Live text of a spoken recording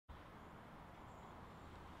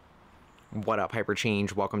What up,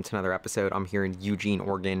 Hyperchange? Welcome to another episode. I'm here in Eugene,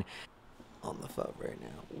 Oregon on the FUV right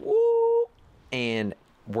now. Woo! And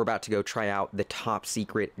we're about to go try out the top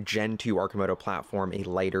secret Gen 2 Arcimoto platform, a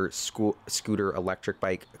lighter scooter electric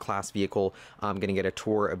bike class vehicle. I'm going to get a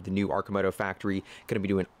tour of the new Arcimoto factory. Going to be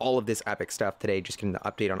doing all of this epic stuff today, just getting the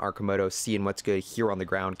update on Arcimoto, seeing what's good here on the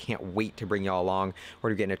ground. Can't wait to bring y'all along.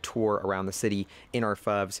 We're getting a tour around the city in our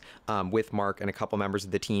FUVs with Mark and a couple members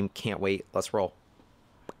of the team. Can't wait. Let's roll.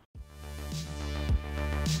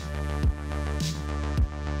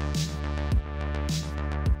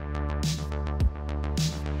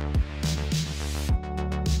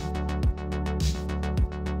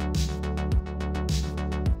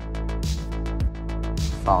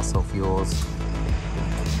 Fossil fuels.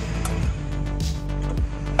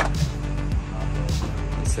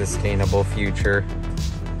 Sustainable future.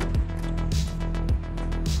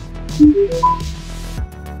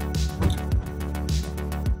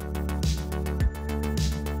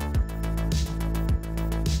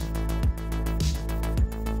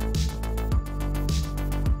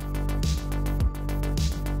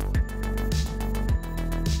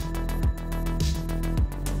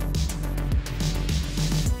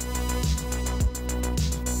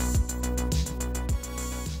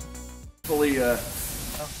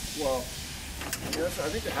 Well, yes, I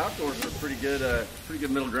think the half doors are pretty good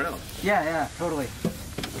middle ground. Yeah, totally.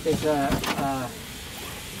 It's I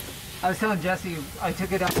was telling Jesse I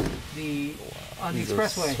took it up the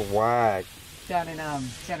expressway. Swag. Down in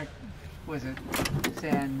San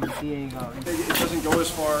Diego. It doesn't go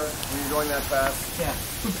as far when you're going that fast. Yeah,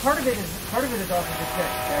 but part of it is also just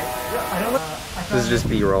fixed, right? Yeah. I don't. This is just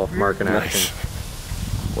B-roll, Mark in action.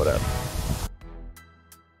 What up?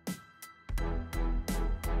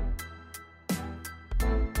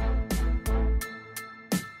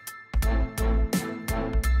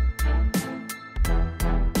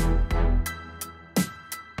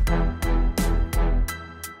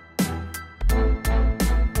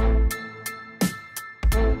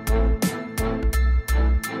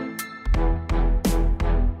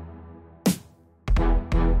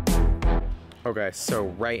 Okay, so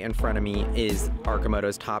right in front of me is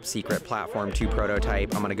Arcimoto's top secret Platform 2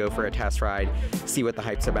 prototype. I'm gonna go for a test ride, see what the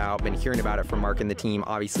hype's about. Been hearing about it from Mark and the team.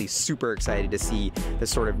 Obviously super excited to see the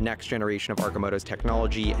sort of next generation of Arcimoto's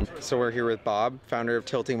technology. And so we're here with Bob, founder of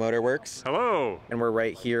Tilting Motorworks. Hello. And we're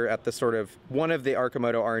right here at the sort of one of the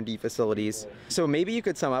Arcimoto R&D facilities. So maybe you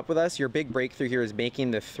could sum up with us, your big breakthrough here is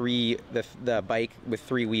making the bike with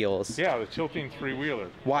 3 wheels. Yeah, the tilting 3-wheeler.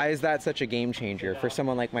 Why is that such a game changer for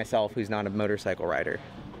someone like myself who's not a motorcycle rider?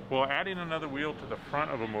 Well, adding another wheel to the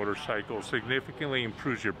front of a motorcycle significantly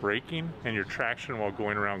improves your braking and your traction while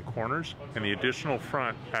going around corners. And the additional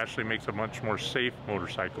front actually makes a much more safe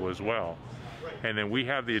motorcycle as well. And then we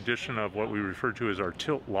have the addition of what we refer to as our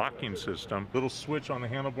tilt locking system. Little switch on the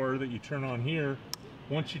handlebar that you turn on here.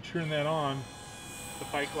 Once you turn that on, the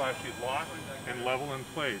bike will actually lock and level in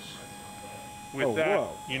place. With that,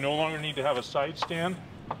 you no longer need to have a side stand.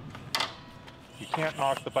 You can't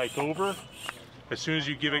knock the bike over. As soon as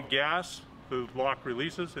you give it gas, the lock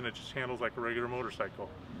releases and it just handles like a regular motorcycle.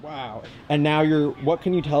 Wow. And now what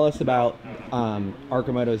can you tell us about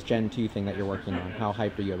Arcimoto's Gen 2 thing that you're working on? How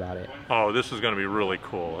hyped are you about it? Oh, this is going to be really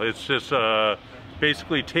cool. It's just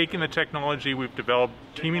basically taking the technology we've developed,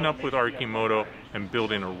 teaming up with Arcimoto, and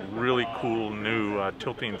building a really cool new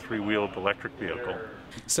tilting 3-wheeled electric vehicle.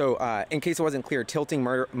 So in case it wasn't clear, Tilting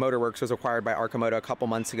Motorworks was acquired by Arcimoto a couple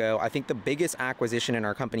months ago. I think the biggest acquisition in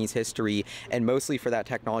our company's history, and mostly for that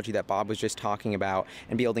technology that Bob was just talking about,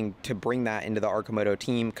 and be able to bring that into the Arcimoto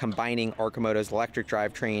team, combining Arcimoto's electric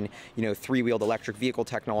drivetrain, 3-wheeled electric vehicle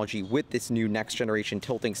technology with this new next generation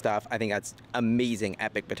tilting stuff. I think that's amazing,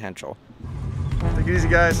 epic potential. Take it easy,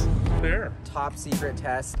 guys. There. Top secret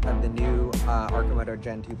test of the new Arcimoto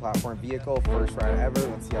Gen 2 platform vehicle. First ride ever.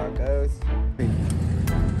 Let's see how it goes.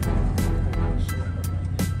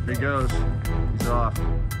 Here he goes. He's off.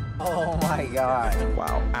 Oh my god.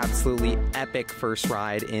 Wow, absolutely epic first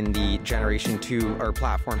ride in the Generation 2 or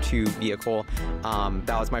Platform 2 vehicle.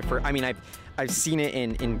 That was my first, I've seen it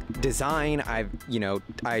in design.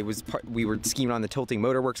 We were scheming on the Tilting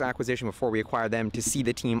Motorworks acquisition before we acquired them. To see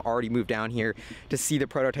the team already move down here, to see the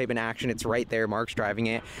prototype in action, it's right there, Mark's driving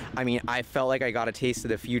it. I felt like I got a taste of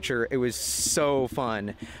the future. It was so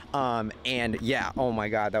fun. And yeah, oh my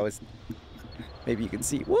god, that was Maybe you can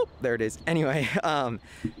see, whoop, there it is. Anyway,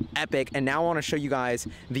 epic. And now I want to show you guys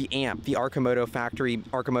the AMP, the Arcimoto factory,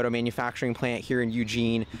 Arcimoto manufacturing plant here in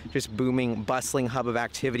Eugene, just booming, bustling hub of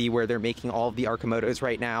activity where they're making all of the Arcimotos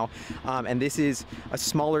right now. And this is a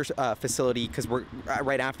smaller facility because we're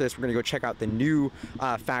right after this, we're gonna go check out the new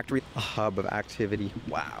factory, a hub of activity.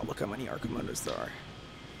 Wow, look how many Arcimotos there are.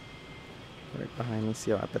 Right behind me,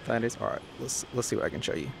 see how epic that is? All right, let's see what I can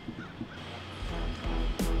show you.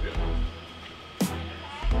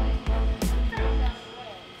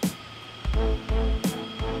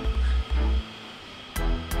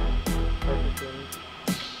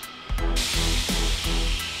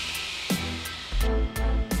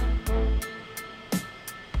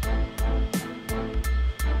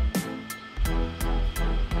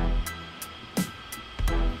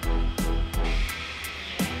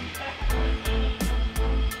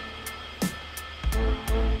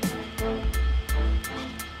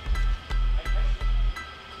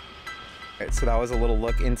 So that was a little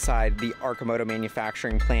look inside the Arcimoto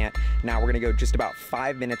manufacturing plant. Now we're gonna go just about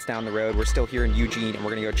 5 minutes down the road. We're still here in Eugene and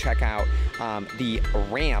we're gonna go check out the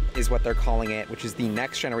ramp is what they're calling it, which is the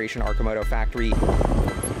next generation Arcimoto factory.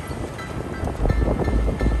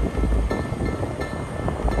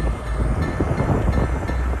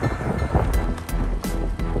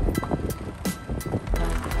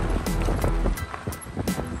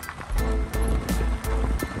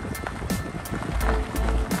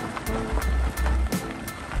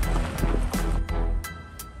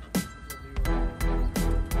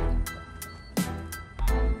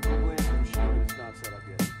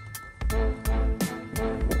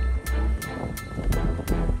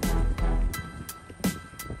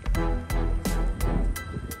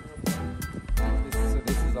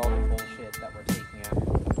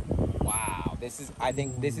 I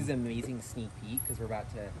think this is an amazing sneak peek because we're about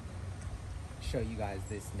to show you guys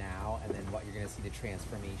this now and then what you're going to see the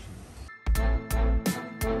transformation.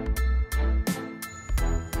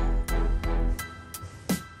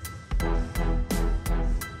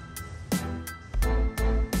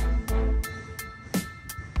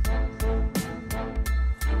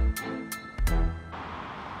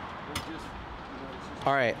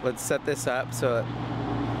 All right, let's set this up so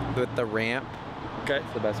with the ramp. Okay.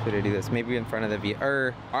 That's the best way to do this. Maybe in front of the V.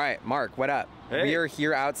 All right, Mark, what up? Hey. We are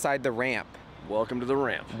here outside the ramp. Welcome to the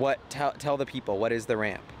ramp. What? Tell the people, what is the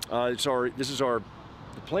ramp? This is the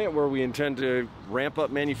plant where we intend to ramp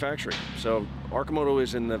up manufacturing. So Arcimoto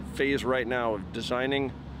is in the phase right now of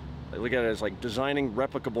designing, look at it as like designing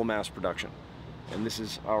replicable mass production. And this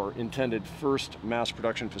is our intended first mass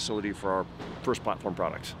production facility for our first platform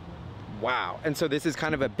products. Wow. And so this is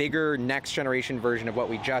kind of a bigger next generation version of what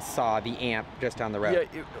we just saw, the AMP, just down the road.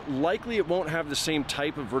 Yeah, likely it won't have the same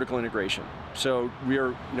type of vertical integration. So we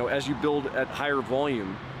are, as you build at higher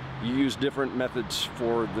volume, you use different methods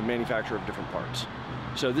for the manufacture of different parts.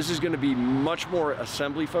 So this is going to be much more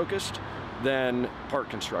assembly focused than part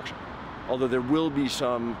construction. Although there will be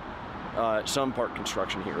some part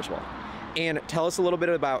construction here as well. And tell us a little bit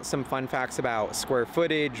about some fun facts about square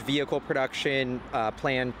footage, vehicle production,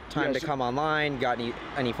 planned time to come online. Got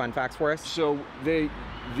any fun facts for us? So the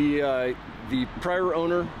prior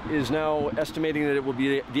owner is now estimating that it will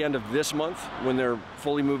be the end of this month when they're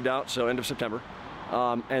fully moved out, so end of September.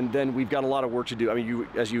 And then we've got a lot of work to do. I mean,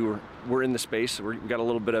 as you were in the space, we've got a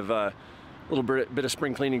little bit of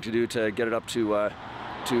spring cleaning to do to get it up to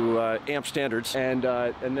AMP standards, and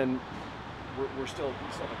then we still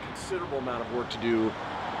have a considerable amount of work to do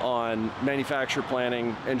on manufacture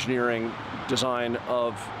planning, engineering, design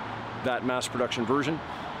of that mass production version.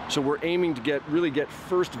 So we're aiming to really get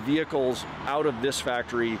first vehicles out of this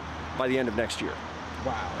factory by the end of next year.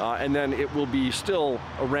 Wow. And then it will be still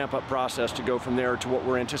a ramp-up process to go from there to what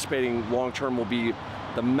we're anticipating long-term will be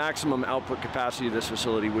the maximum output capacity of this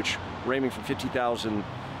facility, which we're aiming for 50,000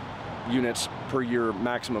 units per year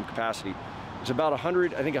maximum capacity. It's about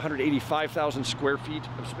 185,000 square feet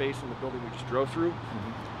of space in the building we just drove through.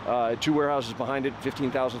 Mm-hmm. 2 warehouses behind it,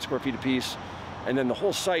 15,000 square feet apiece, and then the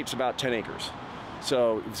whole site's about 10 acres.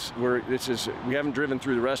 So we haven't driven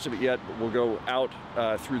through the rest of it yet, but we'll go out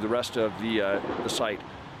through the rest of the site.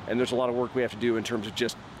 And there's a lot of work we have to do in terms of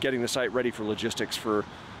just getting the site ready for logistics for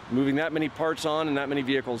moving that many parts on and that many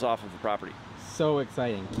vehicles off of the property. So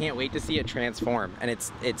exciting! Can't wait to see it transform, and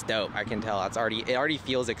it's dope. I can tell it already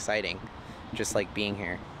feels exciting. Just like being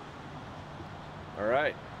here. All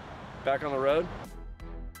right, back on the road.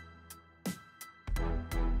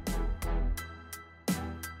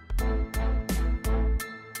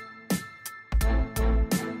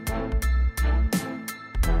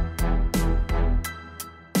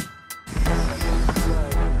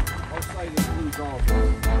 Our site includes all of this.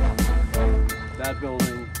 that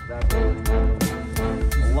building, that building.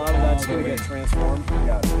 A lot of that's going to get transformed.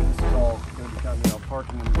 Yeah, this is all going to become, you know,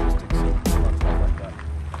 parking and logistics and stuff like that.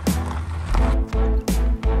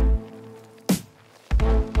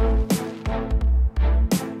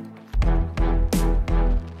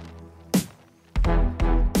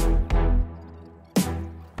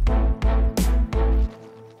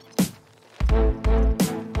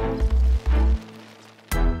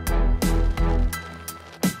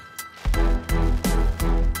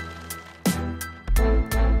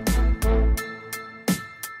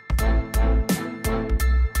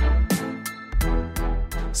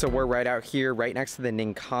 So we're right out here, right next to the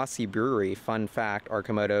Ninkasi Brewery. Fun fact,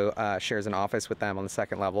 Arcimoto shares an office with them on the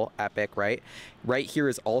second level. Epic, right? Right here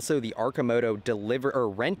is also the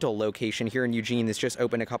Arcimoto rental location here in Eugene. This just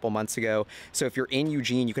opened a couple months ago. So if you're in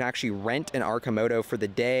Eugene, you can actually rent an Arcimoto for the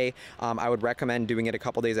day. I would recommend doing it a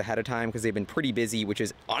couple days ahead of time because they've been pretty busy, which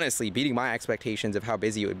is honestly beating my expectations of how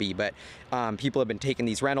busy it would be. But people have been taking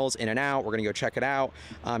these rentals in and out. We're gonna go check it out.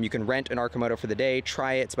 You can rent an Arcimoto for the day,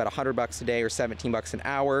 try it. It's about $100 a day or 17 bucks an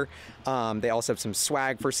hour. They also have some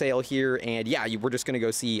swag for sale here, and yeah, we're just gonna go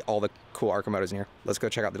see all the cool Arcimotos in here. Let's go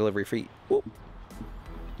check out the delivery fleet. Whoop.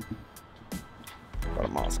 Got a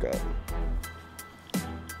Moscow.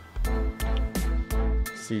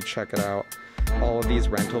 So you check it out. All of these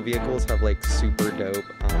rental vehicles have like super dope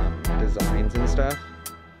designs and stuff.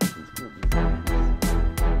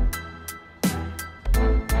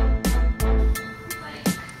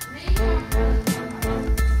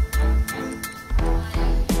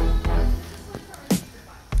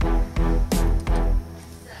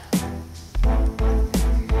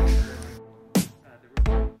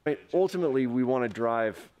 Ultimately, we want to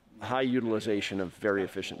drive high utilization of very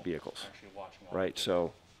efficient vehicles, right?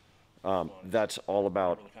 So that's all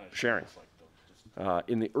about sharing.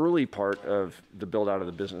 In the early part of the build out of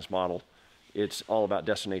the business model, it's all about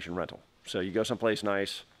destination rental. So you go someplace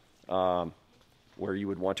nice where you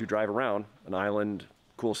would want to drive around, an island,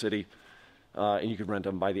 cool city, and you could rent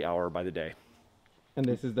them by the hour, by the day. And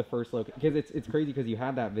this is the first look, because it's crazy because you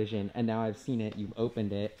had that vision and now I've seen it, you've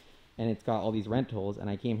opened it, and it's got all these rentals, and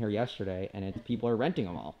I came here yesterday, and people are renting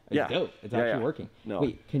them all. It's dope. It's actually working. No.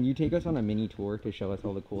 Wait, can you take us on a mini tour to show us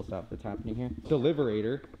all the cool stuff that's happening here?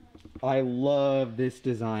 Deliverator. I love this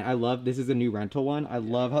design. This is a new rental one. I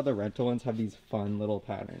love how the rental ones have these fun little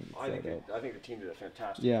patterns. I think the team did a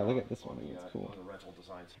fantastic job. job. Look at this one. It's cool. On the rental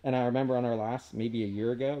designs. And I remember on our last, maybe a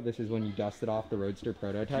year ago, this is when you dusted off the Roadster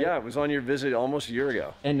prototype. Yeah, it was on your visit almost a year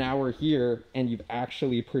ago. And now we're here, and you've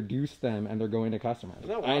actually produced them, and they're going to customers.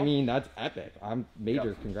 No, I mean, that's epic.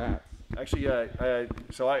 Congrats. Actually,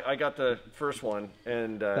 so I got the first one,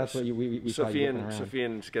 and that's what we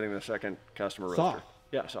Sophian's getting the second customer roaster. Soft.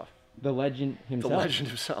 Yeah, Soft. The legend himself. The legend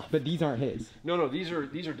himself. But these aren't his. No, these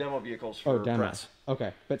are demo vehicles for press.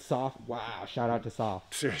 Okay, but Soft. Wow, shout out to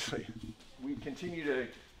Soft. Seriously, we continue to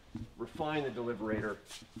refine the Deliverator.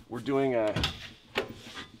 We're doing a,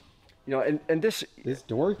 and this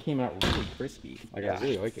door came out really crispy. Like I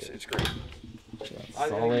really like it. It's great. Yeah,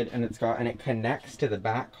 solid, and it connects to the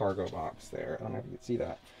back cargo box there. I don't know if you can see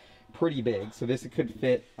that. Pretty big, so this could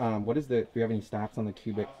fit. Do we have any stats on the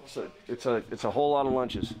cubic? It's a whole lot of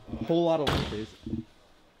lunches. Whole lot of lunches.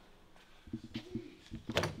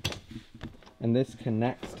 And this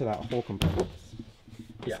connects to that whole compartment.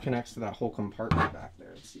 This connects to that whole compartment back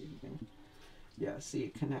there. Let's see if you can. Yeah, see,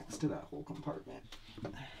 it connects to that whole compartment.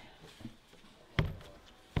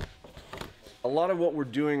 A lot of what we're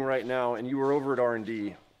doing right now, and you were over at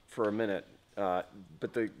R&D for a minute,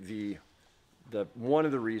 but one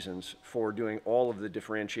of the reasons for doing all of the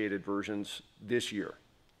differentiated versions this year,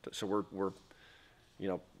 so we're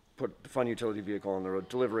put the fun utility vehicle on the road,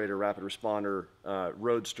 Deliverator, Rapid Responder,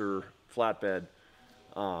 Roadster, Flatbed,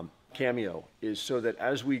 Cameo, is so that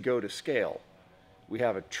as we go to scale, we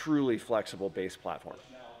have a truly flexible base platform.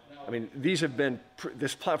 I mean,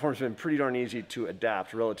 this platform's been pretty darn easy to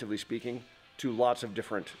adapt, relatively speaking, to lots of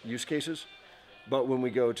different use cases. But when we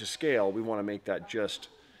go to scale, we want to make that just,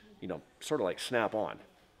 sort of like snap on.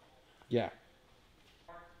 Yeah.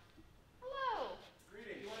 Hello.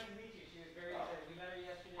 Greetings. Wanted to meet you. She was very excited. We met her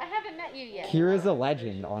yesterday. I haven't met you yet. Kira's a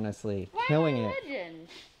legend, honestly. Why Killing am I it. a legend?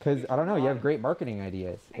 Because, I don't know, you have great marketing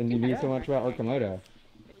ideas. And you knew so much about Arcimoto.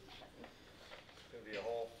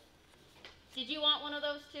 Did you want one of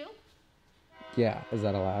those too? Yeah, is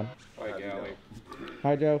that allowed? Hi, Gally.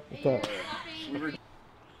 Hi, Joe. What's up?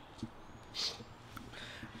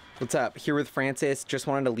 What's up? Here with Francis. Just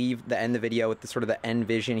wanted to leave the end of the video with the sort of the end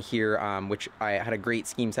vision here, which I had a great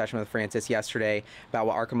scheme session with Francis yesterday about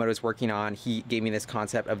what Arcimoto is working on. He gave me this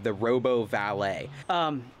concept of the RoboValet.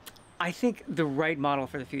 I think the right model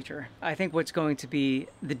for the future. I think what's going to be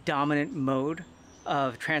the dominant mode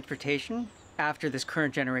of transportation after this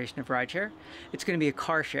current generation of rideshare, it's going to be a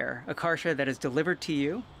car share that is delivered to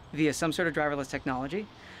you via some sort of driverless technology,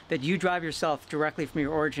 that you drive yourself directly from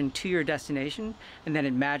your origin to your destination, and then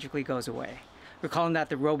it magically goes away. We're calling that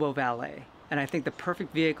the RoboValet. And I think the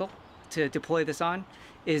perfect vehicle to deploy this on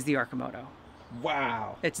is the Arcimoto.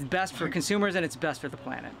 Wow. It's best for consumers and it's best for the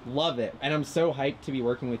planet. Love it. And I'm so hyped to be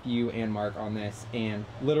working with you and Mark on this. And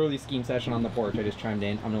literally scheme session on the porch. I just chimed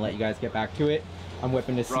in. I'm going to let you guys get back to it. I'm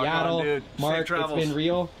whipping to Seattle. On, dude. Mark, it's been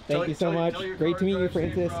real. Thank you so much. Great to meet you,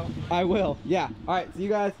 Francis. I will. Yeah. All right. See you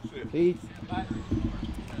guys. Peace. Bye.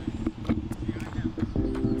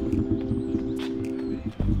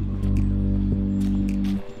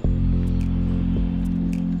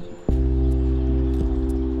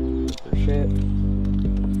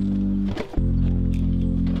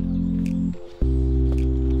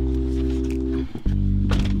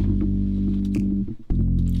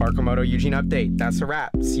 Arcimoto Eugene update. That's a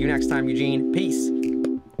wrap. See you next time, Eugene. Peace.